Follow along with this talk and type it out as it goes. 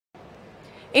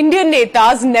Indian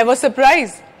netas never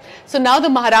surprise. So now the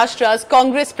Maharashtra's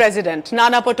Congress president,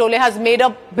 Nana Patole, has made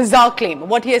a bizarre claim.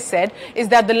 What he has said is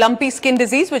that the lumpy skin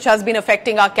disease, which has been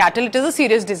affecting our cattle, it is a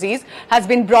serious disease, has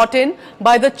been brought in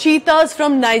by the cheetahs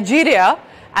from Nigeria,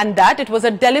 and that it was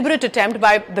a deliberate attempt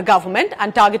by the government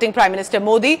and targeting Prime Minister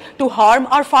Modi to harm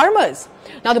our farmers.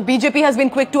 Now the BJP has been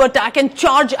quick to attack and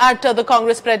charge at the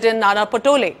Congress president, Nana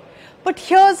Patole. But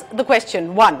here's the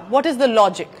question. One, what is the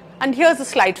logic? And here's a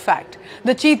slight fact.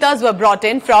 The cheetahs were brought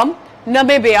in from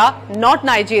Namibia, not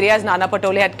Nigeria, as Nana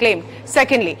Patole had claimed.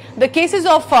 Secondly, the cases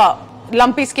of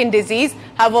lumpy skin disease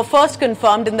were first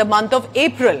confirmed in the month of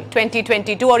April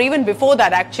 2022, or even before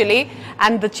that actually,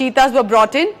 and the cheetahs were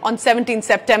brought in on 17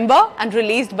 September and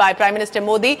released by Prime Minister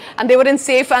Modi, and they were in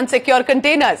safe and secure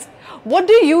containers. What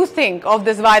do you think of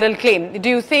this viral claim? Do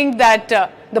you think that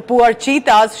the poor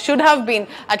cheetahs should have been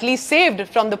at least saved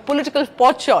from the political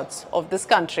potshots of this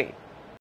country?